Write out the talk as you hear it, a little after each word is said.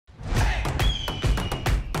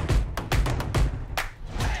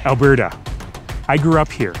Alberta. I grew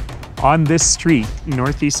up here, on this street in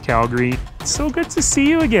Northeast Calgary. It's so good to see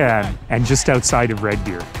you again. And just outside of Red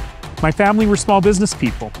Deer. My family were small business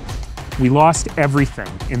people. We lost everything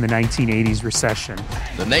in the 1980s recession.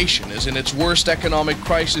 The nation is in its worst economic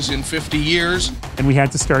crisis in 50 years. And we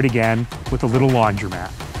had to start again with a little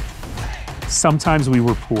laundromat. Sometimes we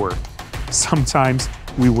were poor. Sometimes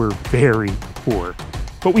we were very poor.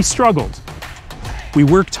 But we struggled. We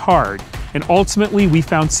worked hard. And ultimately, we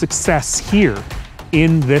found success here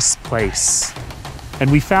in this place. And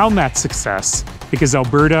we found that success because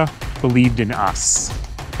Alberta believed in us.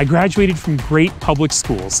 I graduated from great public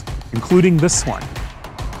schools, including this one.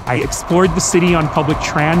 I explored the city on public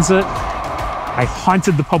transit. I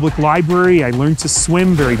haunted the public library. I learned to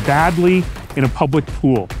swim very badly in a public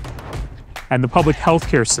pool. And the public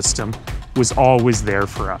healthcare system was always there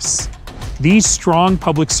for us. These strong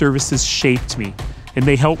public services shaped me, and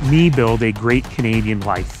they helped me build a great Canadian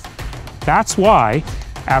life. That's why,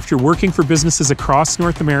 after working for businesses across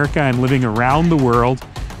North America and living around the world,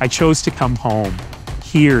 I chose to come home,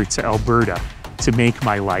 here to Alberta, to make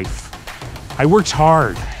my life. I worked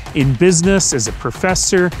hard in business, as a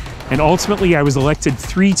professor, and ultimately I was elected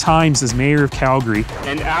 3 times as mayor of Calgary.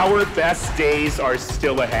 And our best days are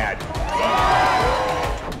still ahead.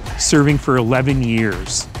 Serving for 11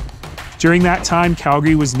 years. During that time,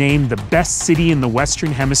 Calgary was named the best city in the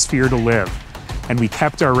Western Hemisphere to live, and we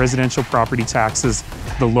kept our residential property taxes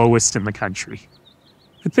the lowest in the country.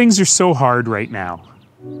 But things are so hard right now.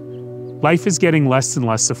 Life is getting less and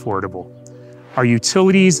less affordable. Our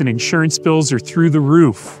utilities and insurance bills are through the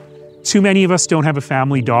roof. Too many of us don't have a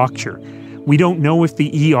family doctor. We don't know if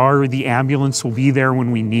the ER or the ambulance will be there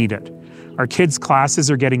when we need it. Our kids'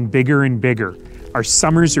 classes are getting bigger and bigger. Our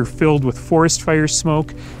summers are filled with forest fire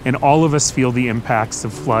smoke, and all of us feel the impacts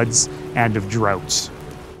of floods and of droughts.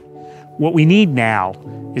 What we need now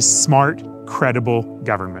is smart, credible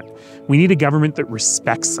government. We need a government that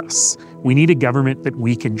respects us. We need a government that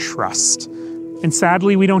we can trust. And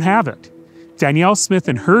sadly, we don't have it. Danielle Smith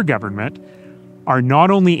and her government are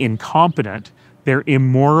not only incompetent, they're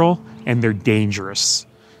immoral and they're dangerous.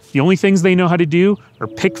 The only things they know how to do are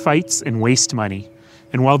pick fights and waste money.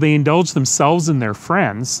 And while they indulge themselves and their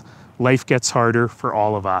friends, life gets harder for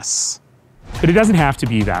all of us. But it doesn't have to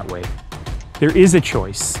be that way. There is a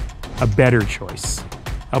choice, a better choice.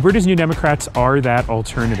 Alberta's New Democrats are that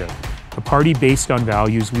alternative, a party based on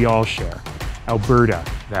values we all share, Alberta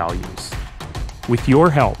values. With your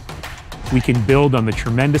help, we can build on the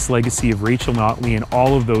tremendous legacy of Rachel Notley and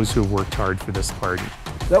all of those who have worked hard for this party.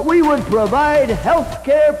 That we would provide health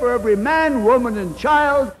care for every man, woman, and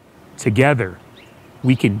child. Together,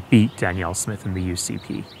 we can beat Danielle Smith and the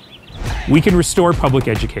UCP. We can restore public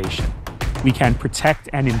education. We can protect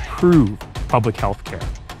and improve public health care.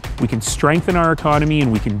 We can strengthen our economy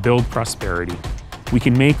and we can build prosperity. We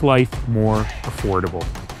can make life more affordable.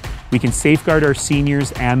 We can safeguard our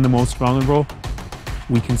seniors and the most vulnerable.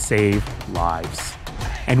 We can save lives.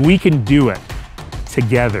 And we can do it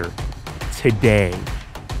together, today.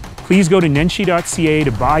 Please go to nenshi.ca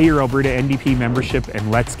to buy your Alberta NDP membership and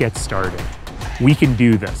let's get started. We can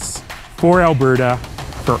do this for Alberta,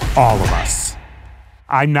 for all of us.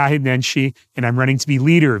 I'm Naheed Nenshi, and I'm running to be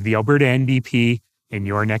leader of the Alberta NDP and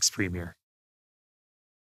your next premier.